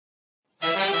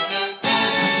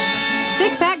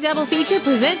Double Feature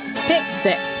presents Pick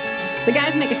 6. The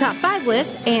guys make a top 5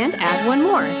 list and add one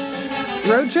more.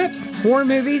 Road trips, war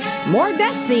movies, more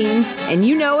death scenes, and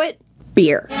you know it,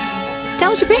 beer.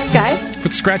 Tell us your picks, guys.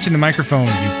 Quit scratching the microphone,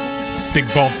 you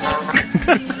big bulb.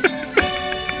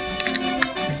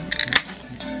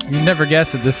 You never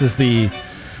guess that this is the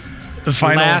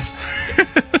final last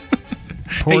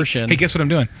portion. Hey, guess what I'm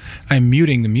doing? I'm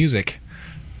muting the music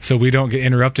so we don't get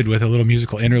interrupted with a little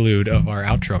musical interlude of our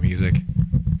outro music.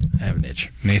 I have an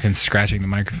itch. Nathan's scratching the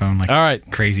microphone like all right,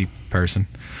 crazy person.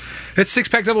 It's Six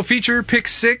Pack Double Feature, Pick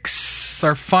 6,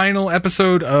 our final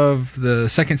episode of the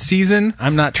second season.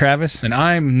 I'm not Travis. And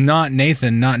I'm not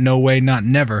Nathan, not no way, not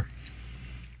never.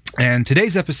 And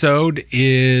today's episode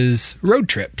is road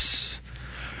trips.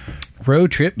 Road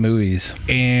trip movies.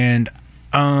 And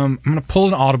I'm going to pull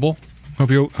an audible. Hope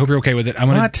you're okay with it. I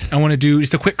want to do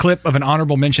just a quick clip of an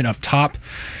honorable mention up top.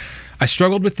 I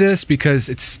struggled with this because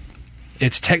it's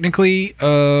technically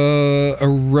a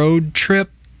road trip,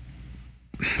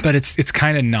 but it's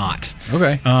kind of not.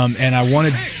 Okay. And I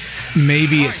wanted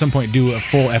maybe at some point do a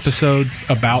full episode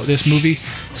about this movie.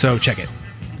 So check it.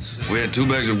 We had 2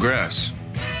 bags of grass,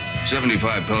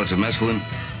 75 pellets of mescaline,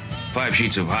 5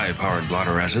 sheets of high-powered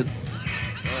blotter acid,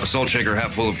 a salt shaker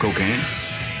half full of cocaine,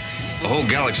 a whole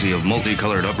galaxy of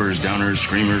multicolored uppers, downers,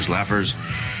 screamers, laughers,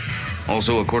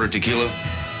 also a quarter tequila,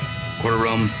 quarter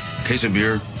rum, case of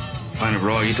beer, pint of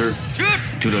raw ether,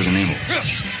 2 dozen amyl.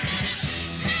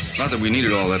 Not that we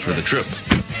needed all that for the trip,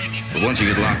 but once you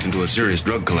get locked into a serious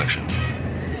drug collection,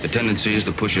 the tendency is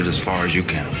to push it as far as you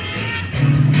can.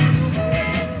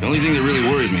 The only thing that really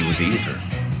worried me was the ether.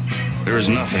 There is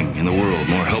nothing in the world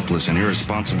more helpless and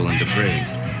irresponsible and depraved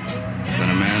than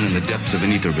a man in the depths of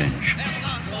an ether binge.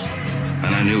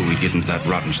 And I knew we'd get into that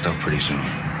rotten stuff pretty soon.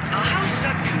 A House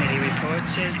subcommittee report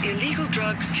says illegal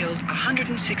drugs killed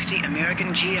 160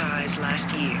 American GIs last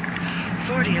year,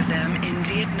 40 of them in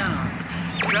Vietnam.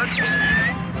 Drugs were...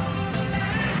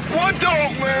 One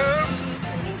dog, man.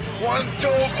 One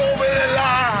dog over the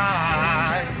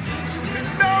line.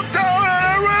 Downtown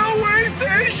at a railway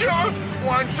station.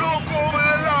 One dog over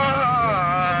the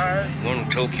line. One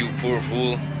toke, you poor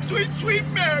fool. Sweet, sweet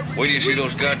Mary. Wait till you see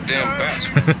those goddamn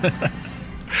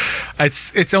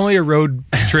bats. It's only a road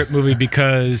trip movie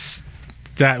because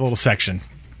that little section.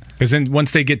 Because then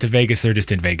once they get to Vegas, they're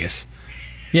just in Vegas.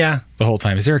 Yeah. The whole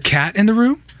time. Is there a cat in the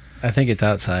room? I think it's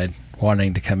outside,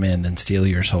 wanting to come in and steal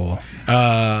your soul.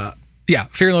 Yeah,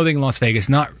 Fear and Loathing in Las Vegas.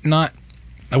 Not.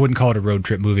 I wouldn't call it a road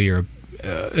trip movie, or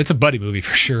it's a buddy movie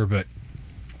for sure. But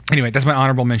anyway, that's my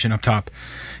honorable mention up top.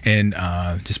 And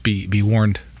just be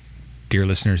warned, dear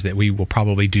listeners, that we will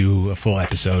probably do a full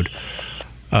episode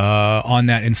on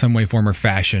that in some way, form, or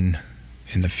fashion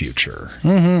in the future.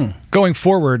 Mm-hmm. Going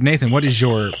forward, Nathan, what is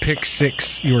your pick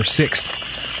 6, your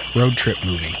 6th road trip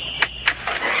movie?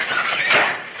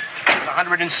 It's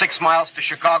 106 miles to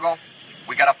Chicago.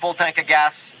 We got a full tank of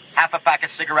gas, half a pack of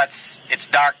cigarettes. It's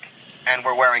dark, and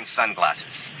we're wearing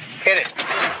sunglasses. Hit it.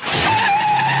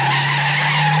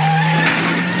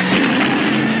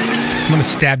 I'm going to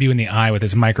stab you in the eye with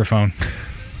this microphone.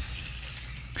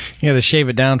 You got to shave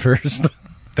it down first.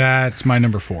 That's my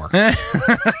number 4.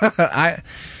 I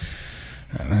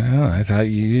don't know. I thought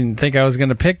you didn't think I was going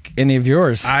to pick any of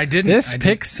yours. I didn't. This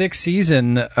Pick 6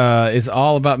 season is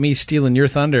all about me stealing your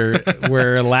thunder,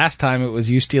 where last time it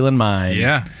was you stealing mine.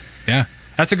 Yeah.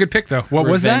 That's a good pick, though. What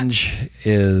was that? Revenge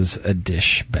is a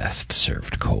dish best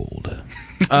served cold.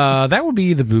 That would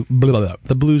be the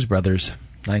Blues Brothers,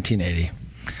 1980.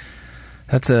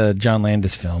 That's a John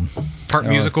Landis film. Part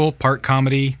musical, part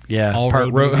comedy. Yeah,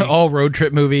 all road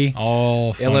trip movie.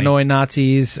 All funny. Illinois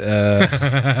Nazis.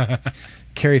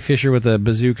 Carrie Fisher with a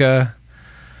bazooka.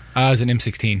 It was an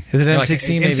M16. Is it an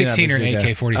M16? Maybe M16 or an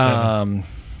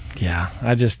AK-47. Yeah,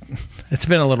 it's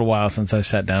been a little while since I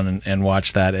sat down and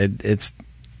watched that. It's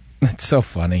so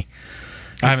funny.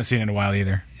 I haven't seen it in a while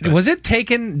either. Was it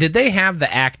taken? Did they have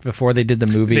the act before they did the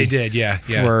movie? They did, yeah.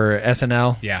 For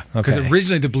SNL? Yeah. Because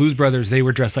originally the Blues Brothers, they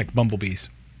were dressed like bumblebees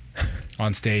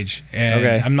on stage.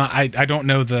 And I don't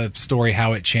know the story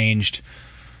how it changed,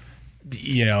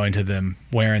 into them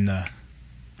wearing the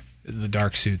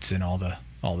dark suits and all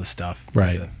the stuff.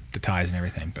 Right. The ties and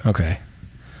everything. But okay.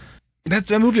 That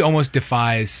movie almost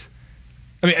defies.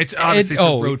 I mean, it's obviously it's a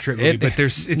road trip movie, but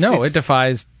it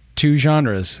defies 2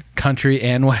 genres, country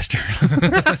and western.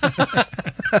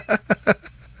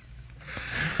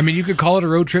 I mean, you could call it a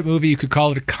road trip movie, you could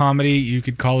call it a comedy, you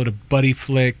could call it a buddy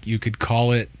flick, you could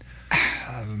call it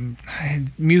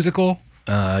musical.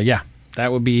 Yeah,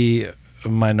 that would be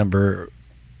my number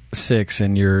 6,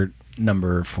 and your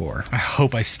number 4. I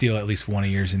hope I steal at least one of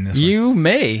yours in this one. You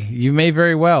may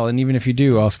very well, and even if you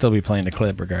do, I'll still be playing the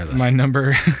clip regardless. My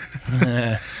number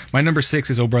 6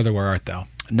 is Oh Brother, Where Art Thou?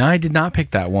 No, I did not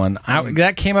pick that one.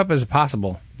 That came up as a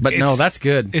possible, but no, that's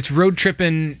good. It's road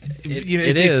tripping.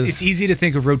 It is. It's easy to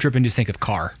think of road trip and just think of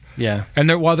car. Yeah,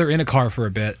 and while they're in a car for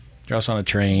a bit, they're also on a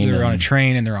train. They're on a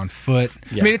train and they're on foot.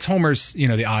 Yeah. I mean, it's Homer's,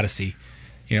 the Odyssey.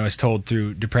 It's told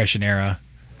through Depression era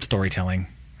storytelling,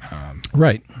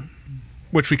 right?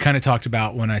 Which we kind of talked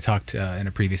about when I talked in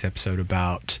a previous episode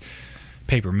about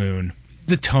Paper Moon.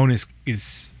 The tone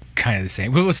is kind of the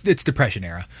same. Well, it's Depression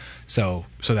era, so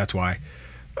that's why.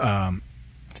 But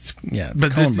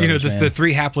the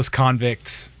 3 hapless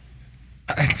convicts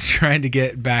trying to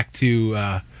get back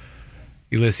to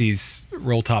Ulysses'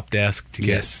 roll top desk to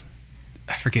get.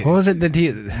 I forget. What was it that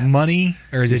he money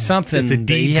or something that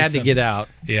he had to get out?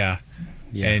 Yeah,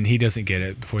 and he doesn't get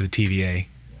it before the TVA.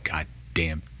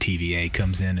 Goddamn TVA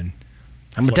comes in and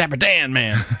I'm a Dapper Dan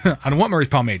man. I don't want Murray's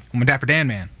pomade. I'm a Dapper Dan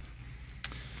man.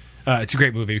 It's a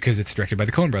great movie because it's directed by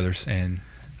the Coen brothers, and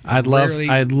I'd love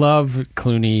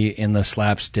Clooney in the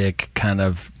slapstick kind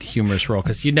of humorous role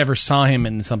because you never saw him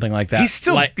in something like that. He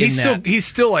still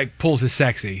like pulls his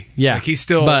sexy. Yeah, like he's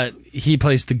still. But he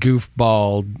plays the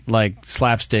goofball like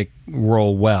slapstick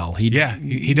role well. He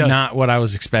does not what I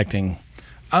was expecting.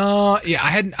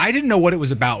 I didn't know what it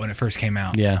was about when it first came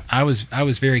out. Yeah, I was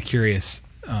very curious.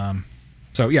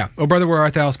 So yeah, Oh Brother, Where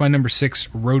Art Thou is my number 6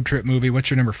 road trip movie. What's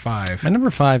your number 5? My number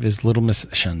 5 is Little Miss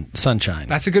Sunshine.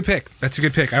 That's a good pick.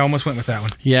 I almost went with that one.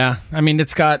 Yeah, I mean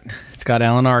it's got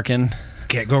Alan Arkin.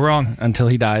 Can't go wrong until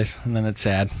he dies, and then it's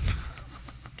sad.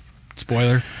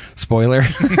 Spoiler.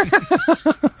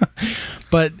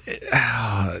 But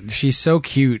she's so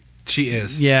cute. She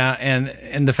is. Yeah,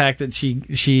 and the fact that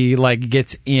she like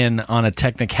gets in on a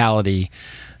technicality,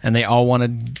 and they all want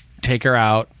to take her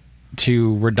out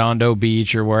to Redondo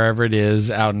Beach or wherever it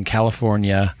is out in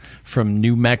California from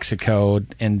New Mexico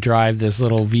and drive this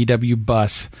little VW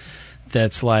bus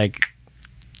that's like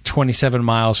 27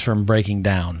 miles from breaking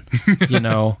down.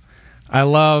 I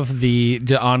love the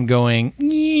ongoing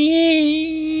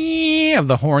of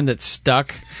the horn that's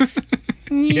stuck.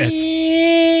 Yes.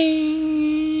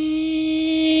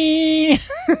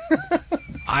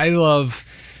 I love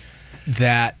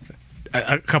that.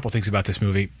 A couple things about this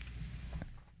movie.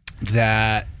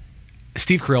 That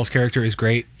Steve Carell's character is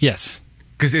great. Yes,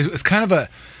 because it was kind of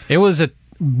it was a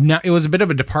bit of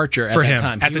a departure at for that him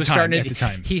time. At the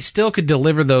time. He still could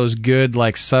deliver those good,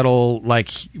 like subtle,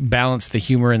 like balance the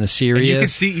humor and the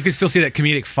serious. And you could still see that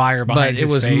comedic fire behind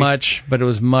his face. But it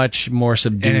was much more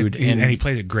subdued, and he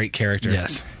played a great character.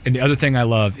 Yes. And the other thing I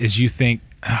love is you think,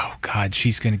 oh God,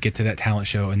 she's going to get to that talent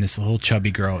show, and this little chubby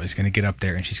girl is going to get up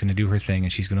there, and she's going to do her thing,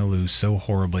 and she's going to lose so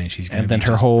horribly, and she's going to be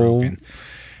just broken.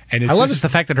 And I love the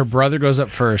fact that her brother goes up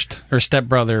first, her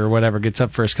stepbrother or whatever gets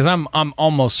up first, because I'm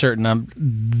almost certain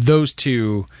those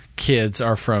two kids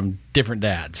are from different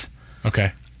dads.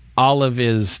 Okay. Olive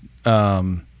is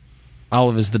the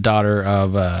daughter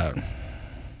of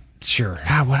sure.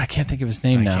 God, I can't think of his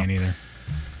name now. I can't either.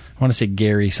 I want to say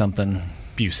Gary something.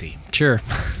 Busey. Sure.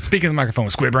 Speaking of the microphone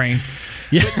with Squid Brain.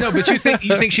 Yeah. But you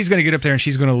think she's going to get up there and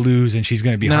she's going to lose and she's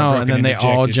going to be heartbroken and then they dejected.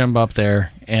 all jump up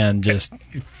there and just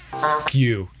fuck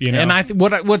you know. And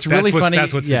what's really funny.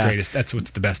 That's what's the greatest. That's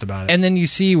what's the best about it. And then you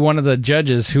see one of the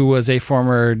judges who was a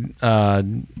former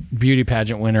beauty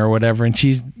pageant winner or whatever, and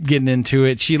she's getting into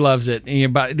it. She loves it.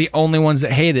 And the only ones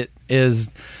that hate it is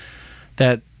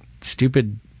that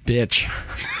stupid bitch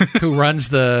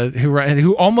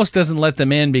who almost doesn't let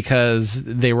them in because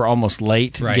they were almost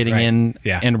late getting in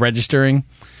and registering.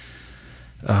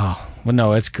 Oh, well,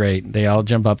 no, it's great. They all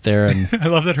jump up there, and I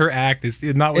love that her act is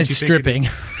not what it's you stripping.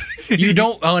 Think You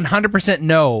don't 100%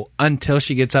 know until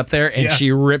she gets up there and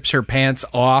she rips her pants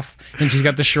off and she's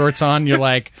got the shorts on. You're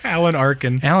like, Alan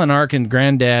Arkin,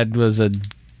 granddad was a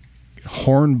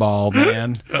hornball,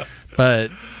 man.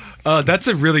 But that's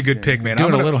a really good pick, man.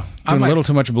 Doing a little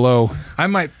too much blow. I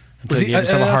might. He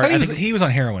was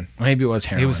on heroin. Maybe it was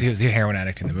heroin. He was a heroin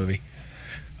addict in the movie.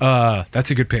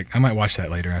 That's a good pick. I might watch that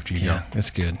later after you go. Yeah,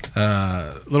 that's good.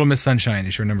 Little Miss Sunshine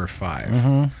is your number 5.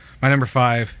 Mm-hmm. My number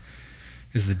 5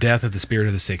 is The Death of the Spirit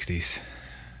of the 60s.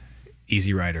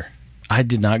 Easy Rider. I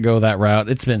did not go that route.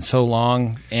 It's been so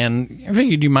long, and I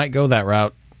figured you might go that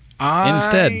route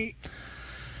instead.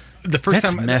 The first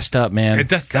That's time messed up, man.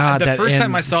 the first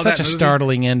time I saw such that a movie,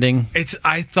 startling ending.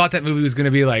 I thought that movie was going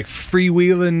to be like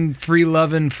freewheeling, free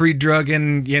loving, free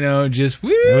drugging. Just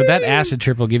woo. Well, that acid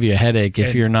trip will give you a headache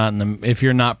if you're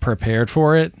not prepared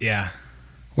for it. Yeah.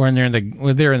 When they're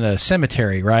in the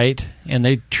cemetery, right? And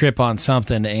they trip on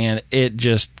something, and it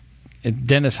just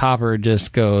Dennis Hopper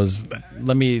just goes,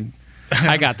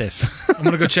 I got this. I'm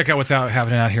gonna go check out what's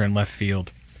happening out here in left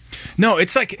field. No,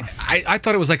 it's like I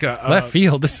thought it was like a Left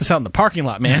field? This is out in the parking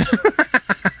lot, man.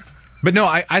 But no,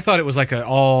 I thought it was like a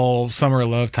all summer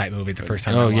love type movie the first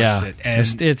time I watched it.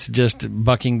 And It's just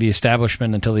bucking the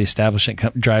establishment until the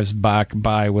establishment drives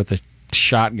by with a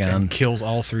shotgun. and kills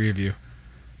all three of you.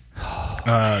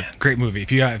 Great movie.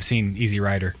 If you have seen Easy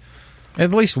Rider,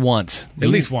 At least once. at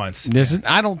least once. This is,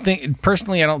 I don't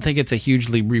think it's a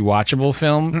hugely rewatchable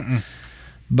film,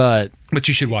 but But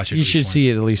you should watch it. you should see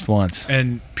it at least once.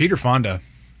 And Peter Fonda,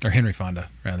 or Henry Fonda,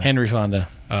 rather. Henry Fonda.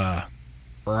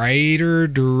 Writer,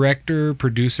 director,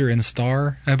 producer, and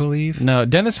star, I believe. No,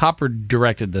 Dennis Hopper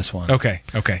directed this one. Okay.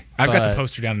 I've got But- the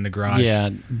poster down in the garage.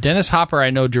 Yeah, Dennis Hopper, I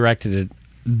know, directed it.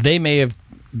 They may have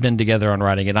been together on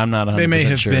writing it. I'm not 100% sure. They may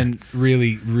have been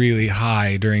really, really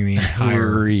high during the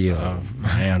entire... real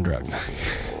high on drugs.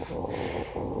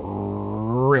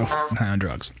 Real high on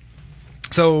drugs.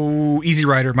 So, Easy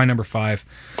Rider, my number 5.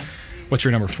 What's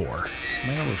your number 4?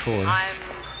 My number 4.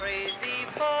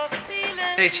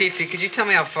 Hey, Chiefy, could you tell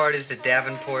me how far it is to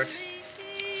Davenport?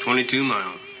 22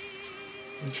 miles.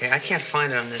 Okay, I can't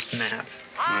find it on this map.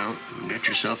 Well, get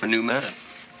yourself a new map.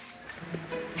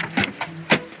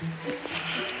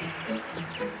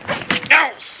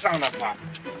 Oh, son of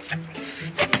a...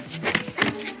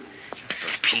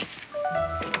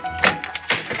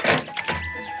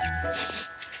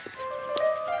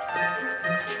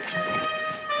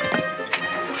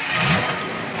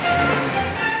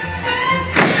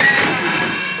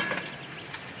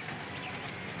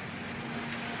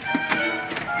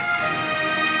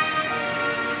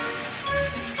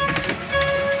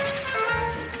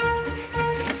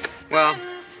 Well,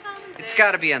 it's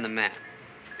got to be on the map.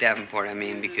 Davenport, I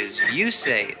mean, because you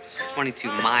say it's 22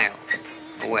 miles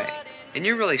away. And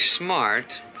you're really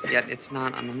smart, yet it's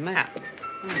not on the map.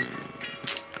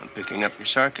 I'm picking up your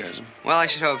sarcasm. Well, I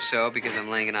should hope so, because I'm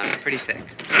laying it on pretty thick.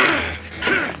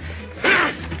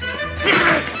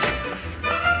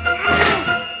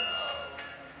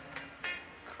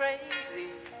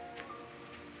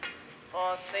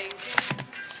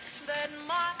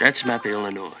 That's Mappa,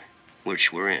 Illinois,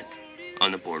 which we're in,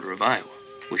 on the border of Iowa,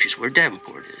 which is where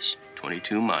Davenport is,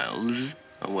 22 miles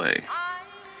away.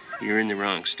 You're in the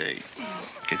wrong state.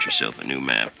 Get yourself a new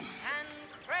map.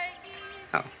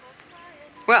 Oh.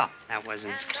 Well, that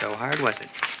wasn't so hard, was it?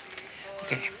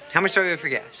 Okay, how much do I owe you for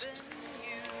gas?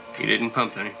 You didn't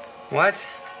pump any. What?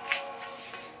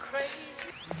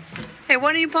 Hey,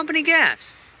 why don't you pump any gas?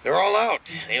 They're all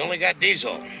out. They only got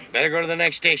diesel. Better go to the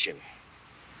next station.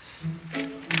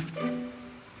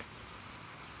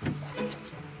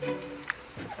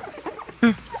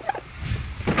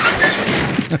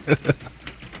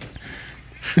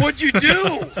 What'd you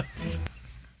do?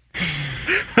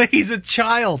 He's a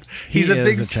child. He's a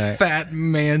is big a child. fat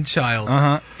man child.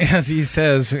 As he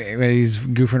says, when he's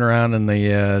goofing around in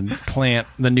the plant,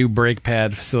 the new brake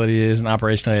pad facility is in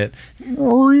operation at.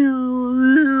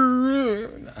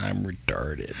 I'm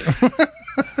retarded.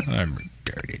 I'm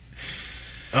retarded.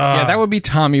 Yeah, that would be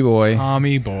Tommy Boy.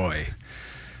 Tommy Boy.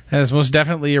 That is most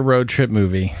definitely a road trip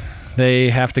movie. They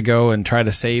have to go and try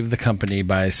to save the company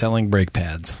by selling brake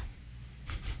pads.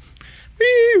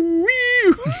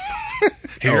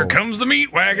 Here comes the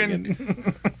meat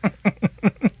wagon.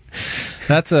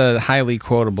 That's a highly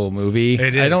quotable movie.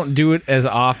 It is. I don't do it as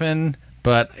often,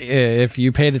 but if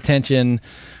you paid attention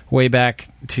way back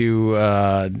to,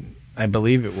 I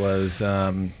believe it was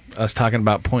us talking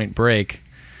about Point Break,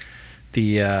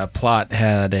 the plot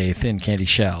had a thin candy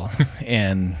shell,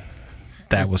 and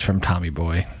that was from Tommy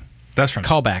Boy. That's from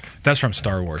Callback. That's from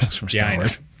Star Wars. That's from Star I know.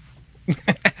 Wars.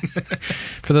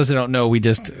 For those that don't know, we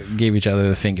just gave each other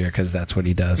the finger because that's what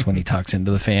he does when he talks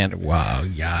into the fan. Wow,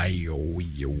 yeah,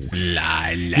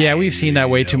 yeah, we've seen that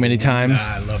way too many times.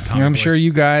 I love Tommy I'm Boy. sure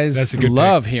you guys That's a good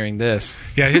love hearing this.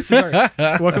 Yeah, this is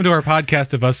welcome to our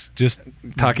podcast of us just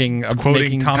Talking, quoting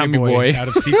making Tommy Boy out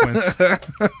of sequence.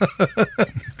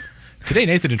 Today,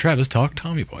 Nathan and Travis talk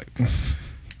Tommy Boy.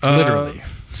 Literally.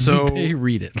 So They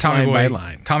read it Tommy line Boy, by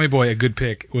line. Tommy Boy, a good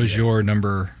pick, was your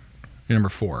number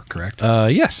 4, correct?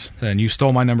 Yes. And you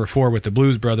stole my number 4 with the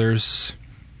Blues Brothers.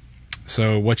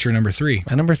 So what's your number 3?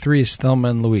 My number 3 is Thelma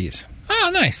and Louise. Oh,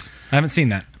 nice. I haven't seen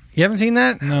that. You haven't seen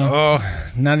that? No. Oh,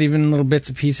 not even little bits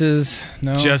and pieces?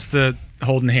 No? Just the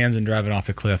holding hands and driving off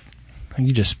the cliff.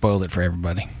 You just spoiled it for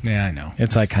everybody. Yeah, I know.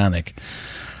 It's iconic.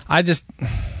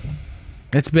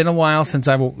 It's been a while since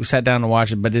I've sat down and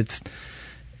watched it, but it's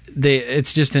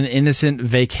just an innocent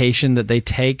vacation that they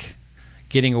take,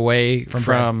 getting away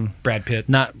from Brad Pitt.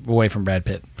 not away from Brad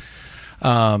Pitt.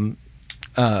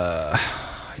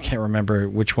 I can't remember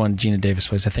which one Gina Davis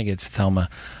was. I think it's Thelma.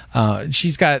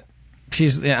 She's I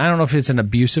don't know if it's an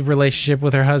abusive relationship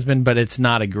with her husband, but it's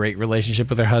not a great relationship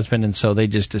with her husband, and so they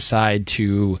just decide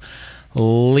to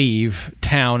leave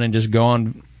town and just go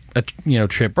on a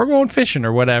trip or going fishing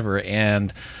or whatever.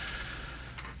 And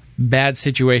bad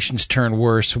situations turn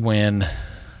worse when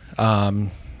one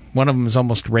of them is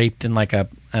almost raped in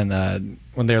when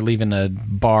they're leaving a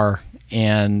bar,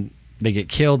 and they get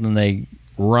killed, and they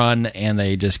run, and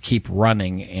they just keep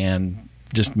running and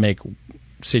just make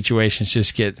situations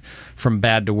just get from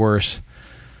bad to worse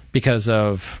because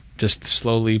of just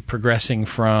slowly progressing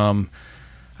from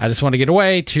I just want to get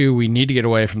away to we need to get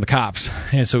away from the cops.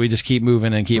 And so we just keep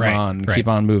moving and keep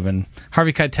on moving.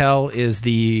 Harvey Keitel is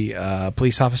the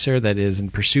police officer that is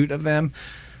in pursuit of them.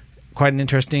 Quite an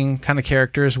interesting kind of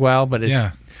character as well, but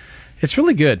it's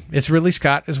really good. It's Ridley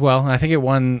Scott as well. I think it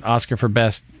won Oscar for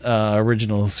Best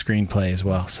Original Screenplay as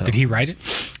well. So. Did he write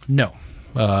it? No.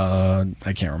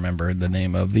 I can't remember the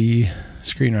name of the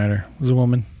screenwriter. It was a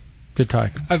woman. Good talk.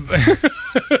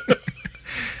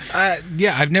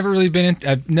 I've never really been.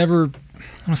 I don't want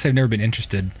to say I've never been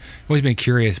interested. I've always been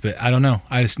curious, but I don't know.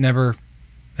 I just never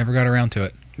got around to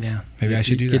it. Yeah, maybe I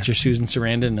should do that. Get your Susan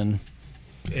Sarandon and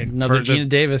another Gina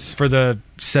Davis for the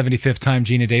 75th time.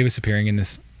 Gina Davis appearing in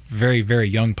this very, very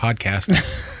young podcast.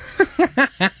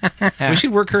 We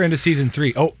should work her into season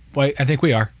 3. Oh, wait, I think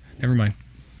we are. Never mind.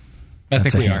 I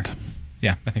think we are.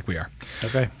 Yeah, I think we are.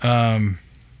 Okay.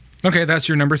 Okay, that's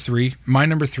your number 3. My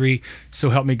number 3, so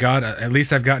help me God, at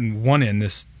least I've gotten one in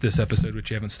this episode,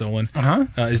 which you haven't stolen,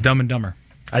 is Dumb and Dumber.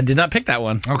 I did not pick that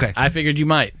one. Okay. I figured you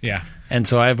might. Yeah. And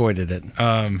so I avoided it.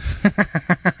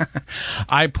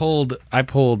 I pulled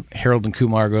Harold and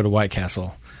Kumar Go to White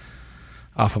Castle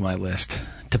off of my list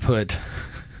to put...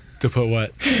 To put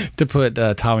what? To put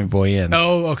Tommy Boy in.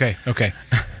 Oh, okay.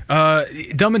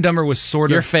 Dumb and Dumber was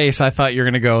sort of... Your face, I thought you were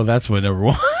going to go, that's what number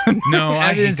 1. No,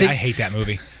 I hate that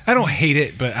movie. I don't hate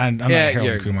it, but I'm not a Harold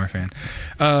and Kumar fan.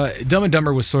 Dumb and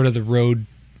Dumber was sort of the road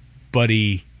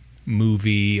buddy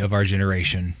movie of our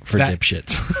generation. For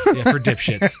dipshits. Yeah, for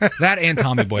dipshits. That and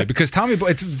Tommy Boy, because Tommy Boy,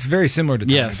 it's very similar to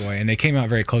Tommy Boy, and they came out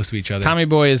very close to each other. Tommy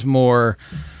Boy is more...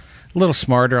 a little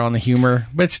smarter on the humor,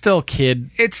 but it's still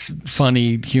It's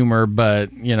funny humor, but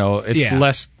it's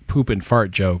less poop and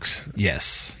fart jokes.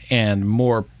 Yes, and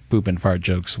more poop and fart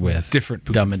jokes with different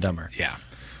Dumb and Dumber. Yeah,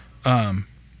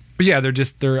 but yeah,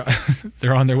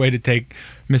 they're on their way to take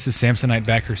Mrs. Samsonite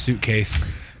back her suitcase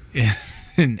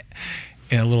in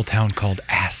a little town called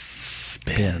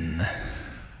Aspen.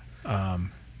 And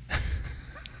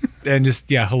just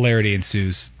hilarity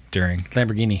ensues during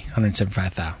Lamborghini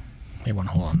 175,000. May want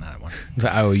to hold on that one. It's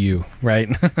an IOU, right?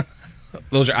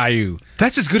 Those are IOU.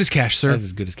 That's as good as cash, sir. That's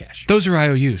as good as cash. Those are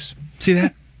IOUs. See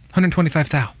that?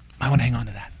 125,000. I want to hang on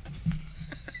to that.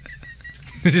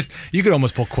 You could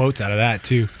almost pull quotes out of that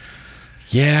too.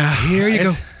 Yeah. Here you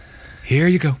go. Here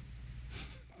you go.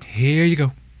 Here you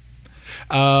go.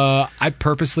 I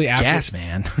purposely gas,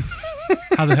 man.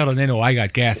 How the hell did they know I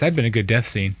got gas? That'd been a good death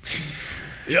scene.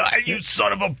 Yeah, you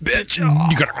son of a bitch.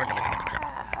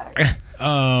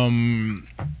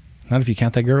 Not if you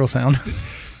count that gurgle sound.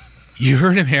 You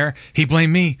heard him here. He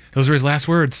blamed me. Those were his last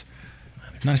words.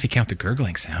 Not if you count the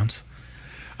gurgling sounds.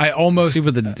 I almost... Soup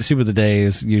of the Day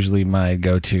is usually my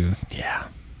go-to. Yeah.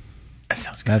 That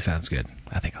sounds good. That sounds good.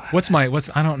 I think I'll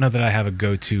have I don't know that I have a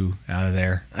go-to out of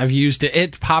there. I've used it.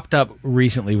 It popped up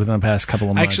recently within the past couple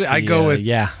of months. Actually, I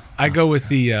go with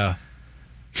the...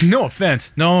 no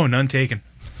offense. No, none taken.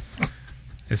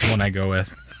 It's the one I go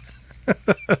with.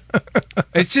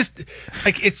 It's just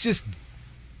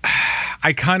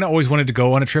I kind of always wanted to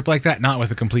go on a trip like that, not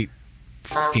with a complete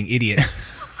fucking idiot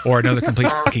or another complete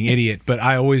fucking idiot, but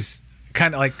I always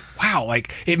kind of like, wow,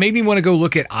 like it made me want to go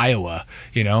look at Iowa,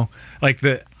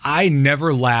 I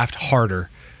never laughed harder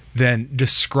than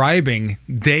describing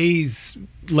days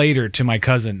later to my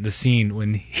cousin the scene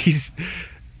when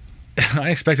I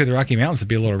expected the Rocky Mountains to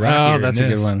be a little rockier. Oh, that's a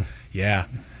good one. Yeah.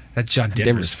 That John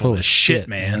Denver's full of shit,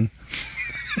 man.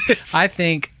 I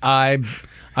think I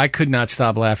could not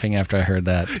stop laughing after I heard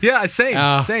that. Yeah,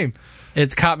 same.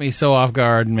 It's caught me so off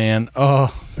guard, man.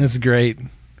 Oh, that's great.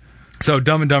 So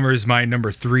Dumb and Dumber is my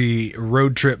number 3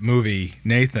 road trip movie.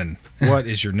 Nathan, what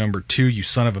is your number 2, you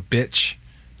son of a bitch?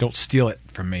 Don't steal it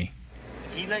from me.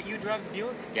 He let you drive the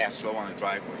Buick? Yeah, slow on the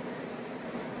driveway.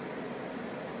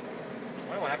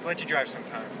 Well, we'll have to let you drive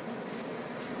sometime.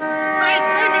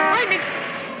 Wait!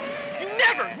 You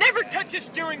never touch the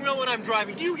steering wheel when I'm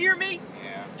driving. Do you hear me?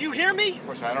 Yeah. Do you hear me? Of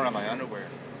course, I don't have my underwear.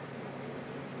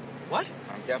 What?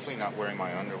 I'm definitely not wearing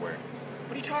my underwear.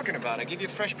 What are you talking about? I gave you a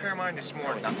fresh pair of mine this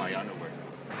morning. No, not my underwear.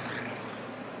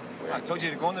 Where? I told you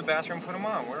to go in the bathroom and put them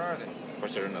on. Where are they? Of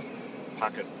course, they're in the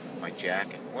pocket of my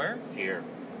jacket. Where? Here.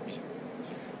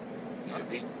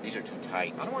 These are too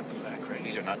tight. I don't want them back, Ray.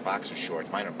 These are not boxer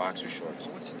shorts. Mine are boxer shorts.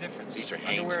 Well, what's the difference? These are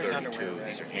Hanes Underwear is 32. underwear,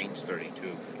 Ray. These are Hanes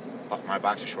 32. My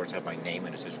boxer shorts have my name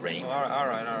and it says Rain. Well, all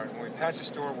right. When we pass the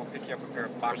store, we'll pick you up a pair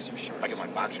of boxer shorts. I get my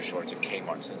boxer shorts at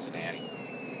Kmart in Cincinnati.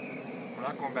 We're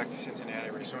not going back to Cincinnati,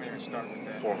 Ray. So don't even start with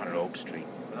that. 400 Oak Street.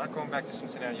 We're not going back to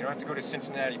Cincinnati. You don't have to go to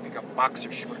Cincinnati to pick up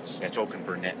boxer shorts. It's Oak and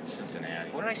Burnett in Cincinnati.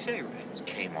 What did I say, Ray? It's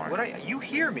Kmart. You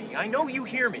hear me. I know you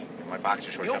hear me. My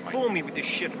boxer shorts You have don't my fool me with this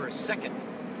shit for a second.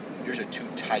 Yours are too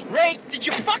tight. Ray, did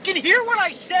you fucking hear what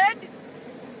I said?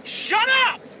 Shut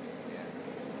up!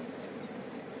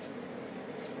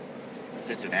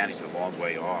 Cincinnati's a long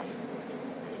way off.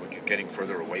 You're getting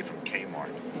further away from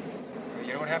Kmart.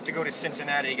 You don't have to go to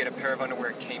Cincinnati to get a pair of underwear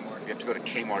at Kmart. You have to go to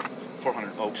Kmart,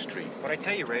 400 Oak Street. But I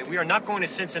tell you, Ray, we are not going to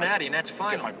Cincinnati, and that's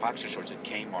final. Get my boxer shorts at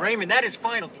Kmart. Raymond, that is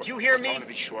final. Did you hear me? I'm going to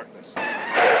be shortless.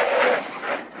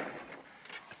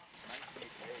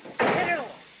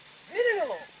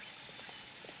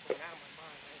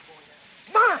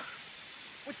 Ma!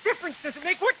 What difference does it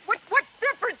make? What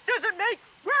difference does it make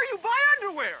where you buy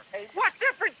underwear? Hey. What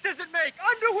difference does it make?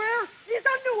 Underwear is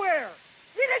underwear.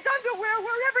 It is underwear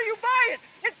wherever you buy it.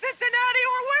 In Cincinnati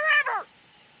or wherever.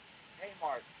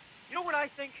 Kmart. You know what I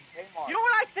think? Kmart. You know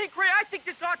what I think, Ray? I think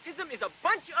this autism is a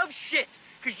bunch of shit.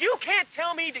 Because you can't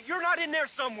tell me that you're not in there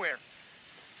somewhere.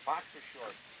 Boxer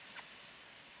shorts.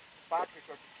 Boxer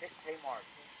shorts at Kmart.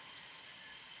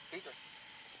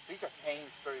 These are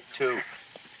Hanes 32.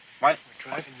 You're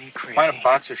driving me crazy. Mine are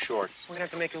boxer shorts. We're going to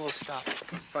have to make a little stop.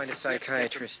 Find a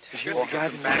psychiatrist. You're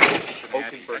driving me crazy.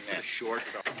 Oak and Burnett. Shorts.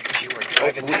 You are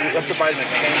driving me crazy. You have to buy them at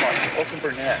Kmart. Oak and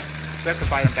Burnett. You have to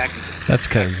buy them back in That's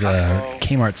because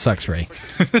Kmart sucks, Ray.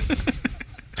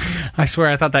 I swear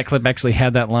I thought that clip actually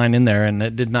had that line in there, and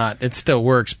it did not. It still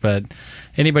works, but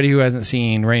anybody who hasn't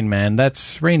seen Rain Man,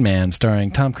 that's Rain Man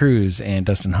starring Tom Cruise and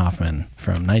Dustin Hoffman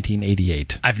from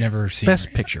 1988. I've never seen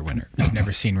Best Picture winner. I've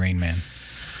never seen Rain Man.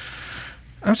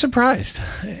 I'm surprised.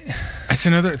 It's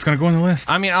going to go on the list.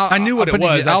 I mean, I knew what it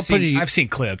was. I've seen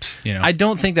clips. You know, I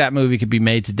don't think that movie could be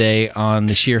made today on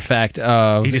the sheer fact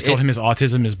of he just told him his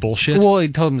autism is bullshit. Well, he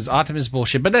told him his autism is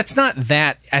bullshit, but that's not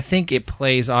that. I think it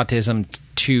plays autism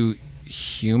too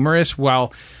humorous.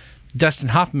 While Dustin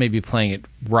Hoffman may be playing it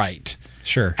right.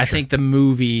 Sure. I think the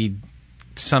movie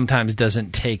sometimes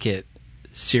doesn't take it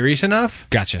serious enough.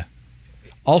 Gotcha.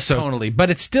 Also, tonally, but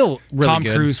it's still really Tom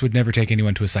good. Cruise would never take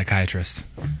anyone to a psychiatrist.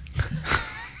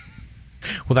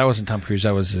 Well, that wasn't Tom Cruise.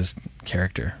 That was his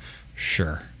character.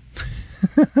 Sure.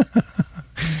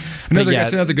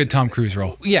 That's another good Tom Cruise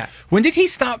role. Yeah. When did he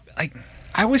stop? Like,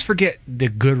 I always forget the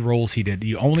good roles he did.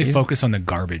 You only focus on the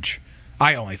garbage.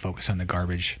 I only focus on the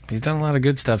garbage. He's done a lot of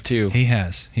good stuff too. He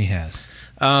has.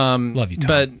 Love you, Tom.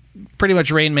 But pretty much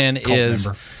Rain Man is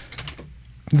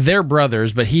they're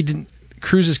brothers, but he didn't.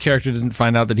 Cruise's character didn't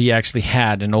find out that he actually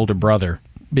had an older brother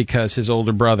because his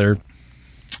older brother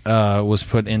was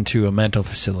put into a mental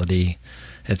facility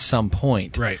at some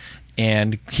point. Right.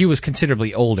 And he was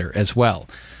considerably older as well,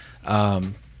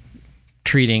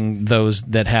 treating those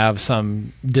that have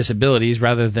some disabilities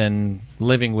rather than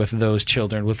living with those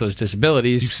children with those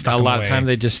disabilities. A lot of time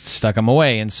they just stuck him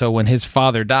away. And so when his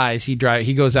father dies, he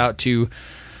goes out to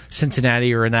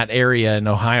Cincinnati or in that area in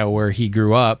Ohio where he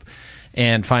grew up,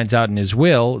 and finds out in his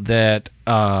will that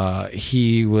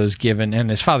he was given, and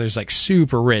his father's like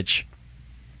super rich,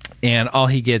 and all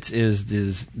he gets is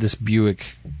this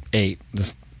Buick 8,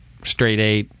 this straight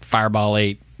 8, Fireball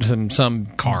 8, some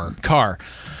car.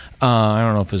 I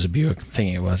don't know if it was a Buick.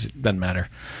 Thinking it was. It doesn't matter.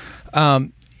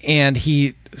 And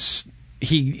he's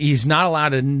not allowed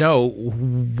to know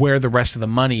where the rest of the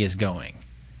money is going.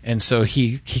 And so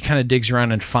he kind of digs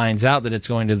around and finds out that it's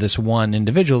going to this one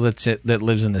individual that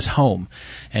lives in this home.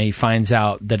 And he finds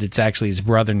out that it's actually his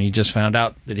brother, and he just found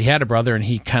out that he had a brother, and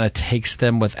he kind of takes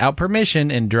them without permission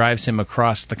and drives him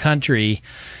across the country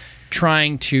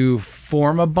trying to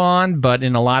form a bond, but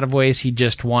in a lot of ways he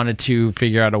just wanted to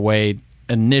figure out a way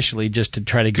initially just to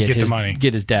try to get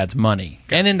his dad's money.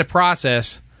 And in the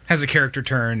process has a character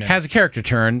turn.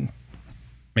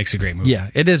 Makes a great movie. Yeah,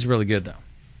 it is really good though.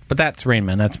 But that's Rain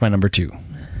Man. That's my number 2.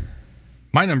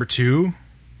 My number 2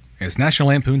 is National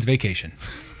Lampoon's Vacation.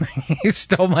 You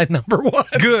stole my number 1.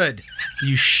 Good.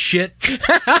 You shit.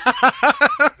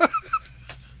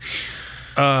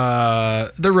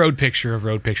 The road picture of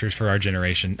road pictures for our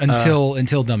generation.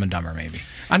 Until Dumb and Dumber, maybe.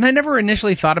 And I never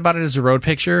initially thought about it as a road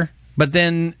picture, but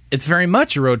then it's very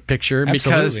much a road picture.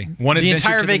 Absolutely. Because the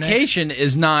entire vacation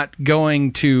is not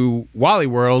going to Wally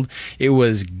World. It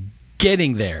was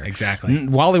getting there. Exactly.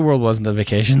 Wally World wasn't the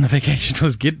vacation. The vacation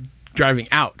was driving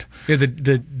out. Yeah,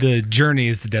 the journey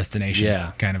is the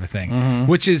destination, kind of a thing.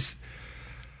 Which is,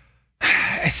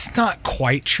 it's not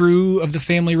quite true of the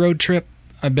family road trip.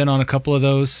 I've been on a couple of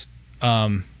those,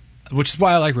 which is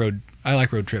why I like road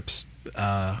trips,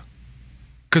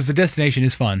 because the destination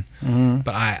is fun.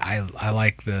 But I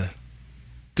like the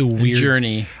weird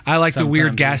journey. I like the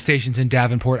weird gas stations in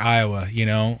Davenport, Iowa. You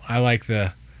know, I like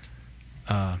the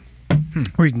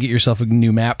where you can get yourself a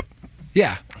new map.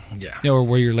 Yeah. Yeah. You know, or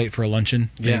where you're late for a luncheon,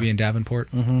 maybe in Davenport.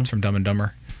 It's from Dumb and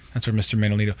Dumber. That's where Mr.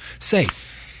 Manolito. Say,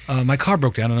 my car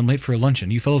broke down and I'm late for a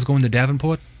luncheon. You fellas going to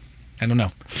Davenport? I don't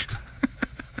know.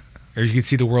 Or you can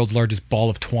see the world's largest ball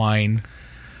of twine.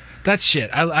 That's shit.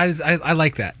 I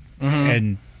like that.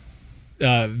 And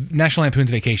National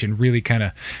Lampoon's Vacation really kind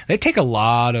of, they take a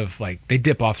lot of, like, they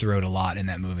dip off the road a lot in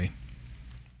that movie.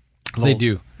 They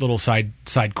do. Little side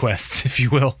quests, if you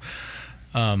will.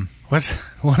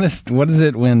 What is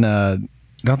it when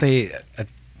don't they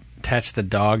attach the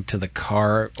dog to the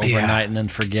car overnight and then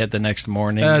forget the next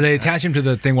morning? They attach him to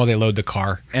the thing while they load the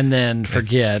car and then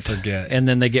forget, and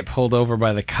then they get pulled over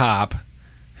by the cop,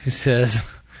 who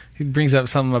says, he brings up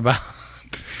something about,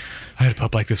 I had a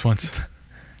pup like this once.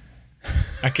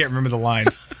 I can't remember the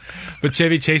lines, but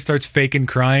Chevy Chase starts faking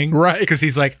crying, right? Because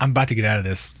he's like, I'm about to get out of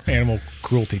this animal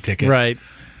cruelty ticket, right?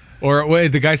 Or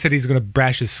the guy said he's going to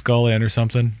bash his skull in or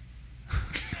something.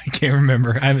 I can't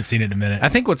remember. I haven't seen it in a minute. I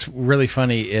think what's really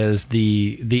funny is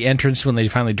the entrance when they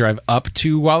finally drive up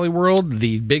to Wally World.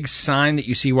 The big sign that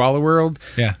you see Wally World,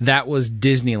 that was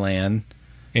Disneyland,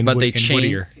 but they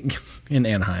changed in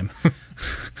Anaheim.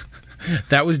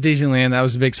 That was Disneyland. That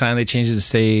was the big sign. They changed it to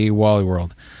say Wally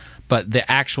World. But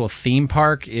the actual theme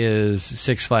park is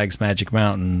Six Flags Magic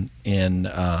Mountain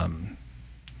in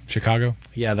Chicago?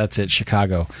 Yeah, that's it,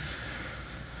 Chicago.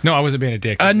 No, I wasn't being a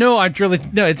dick. No,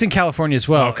 it's in California as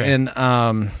well. Okay. And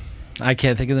I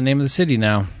can't think of the name of the city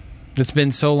now. It's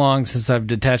been so long since I've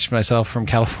detached myself from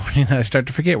California that I start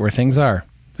to forget where things are.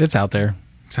 It's out there.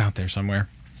 It's out there somewhere.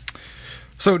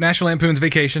 So, National Lampoon's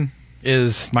Vacation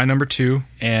is my number 2.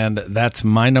 And that's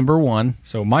my number 1.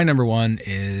 So, my number 1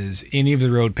 is any of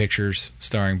the road pictures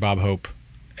starring Bob Hope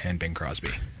and Bing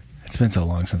Crosby. It's been so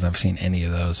long since I've seen any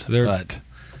of those. But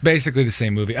basically the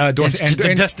same movie.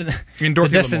 The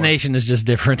destination is just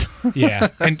different. Yeah,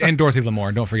 and Dorothy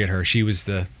Lamour. Don't forget her. She was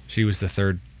the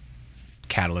third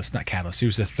catalyst. She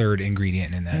was the third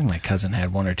ingredient in that. I think my cousin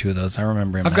had one or two of those. I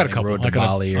remember him. I've got a couple. Road to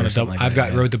Bali or something like that. I've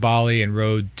got Road to Bali and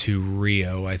Road to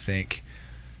Rio, I think.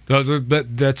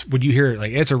 But that's when you hear it,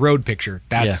 like, it's a road picture.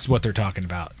 That's what they're talking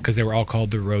about, because they were all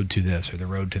called the Road to this or the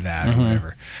Road to that or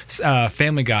whatever.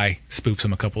 Family Guy spoofs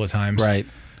them a couple of times. Right.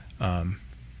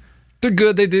 They're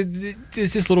good.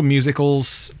 It's just little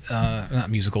musicals, not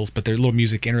musicals, but they're little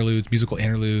musical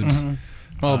interludes.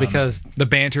 Well, because the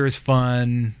banter is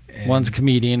fun. One's a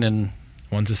comedian and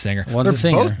one's a singer.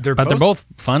 They're both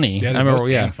funny. Yeah, they're both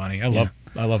damn funny. I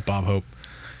love Bob Hope.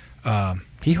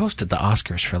 He hosted the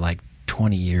Oscars for like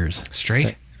 20 years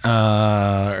straight, or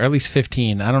at least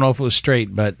 15. I don't know if it was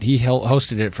straight, but he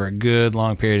hosted it for a good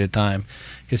long period of time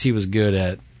because he was good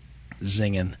at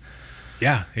zinging.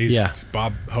 Yeah, he's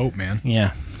Bob Hope, man.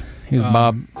 Yeah, he was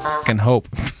Bob fucking Hope.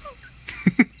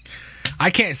 I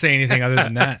can't say anything other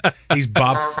than that. He's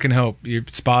Bob fucking Hope. You're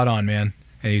spot on, man.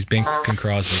 And he's Bing fucking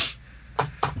Crosby.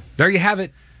 There you have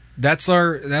it. That's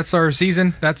our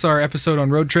season. That's our episode on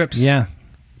road trips. Yeah.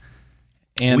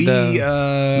 And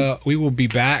we will be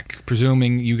back,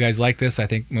 presuming you guys like this. I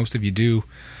think most of you do.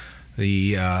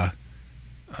 The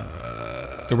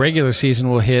regular season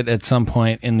will hit at some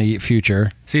point in the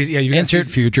future. Insert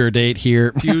future date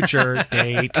here. Future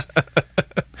date.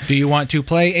 Do you want to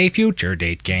play a future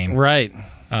date game? Right.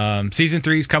 Season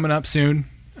 3 is coming up soon,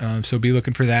 so be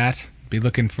looking for that. We've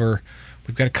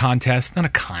got a contest. Not a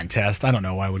contest. I don't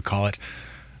know what I would call it.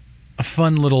 A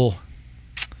fun little...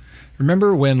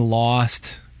 Remember when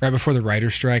Lost, right before the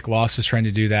writer's strike, Lost was trying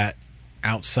to do that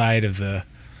outside of the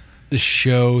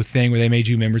show thing where they made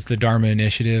you members of the Dharma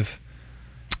Initiative?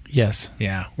 Yes.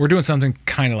 Yeah. We're doing something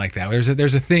kind of like that.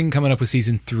 There's a thing coming up with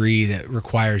season 3 that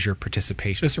requires your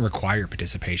participation. It doesn't require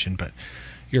participation, but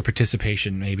your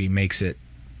participation maybe makes it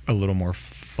a little more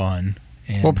fun.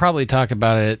 And we'll probably talk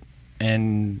about it,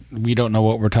 and we don't know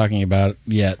what we're talking about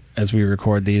yet as we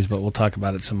record these, but we'll talk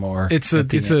about it some more. It's a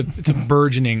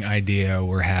burgeoning idea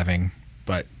we're having,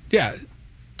 but yeah,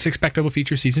 it's expectable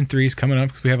feature. Season 3 is coming up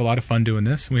because we have a lot of fun doing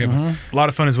this. We have a lot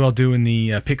of fun as well doing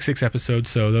the Pick 6 episodes,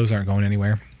 so those aren't going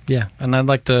anywhere. Yeah, and I'd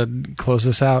like to close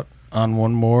this out on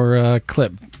one more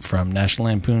clip from National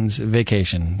Lampoon's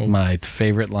Vacation, my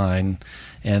favorite line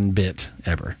and bit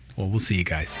ever. Well, we'll see you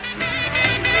guys. Well,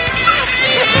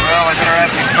 I better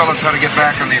ask these fellas how to get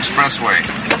back on the expressway.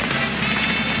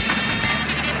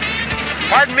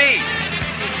 Pardon me.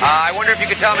 I wonder if you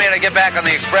could tell me how to get back on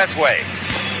the expressway.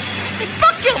 Hey,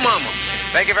 fuck your mama.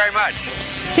 Thank you very much.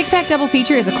 Six Pack Double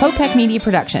Feature is a Klopek Media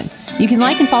production. You can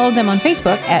like and follow them on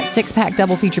Facebook at Six Pack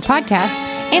Double Feature Podcast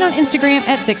and on Instagram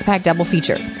at Six Pack Double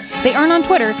Feature. They aren't on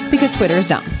Twitter because Twitter is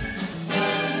dumb.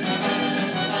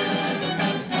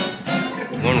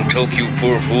 Want to toke, you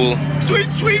poor fool? Sweet,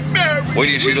 sweet Mary. Wait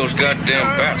till you see those goddamn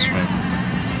bats, man.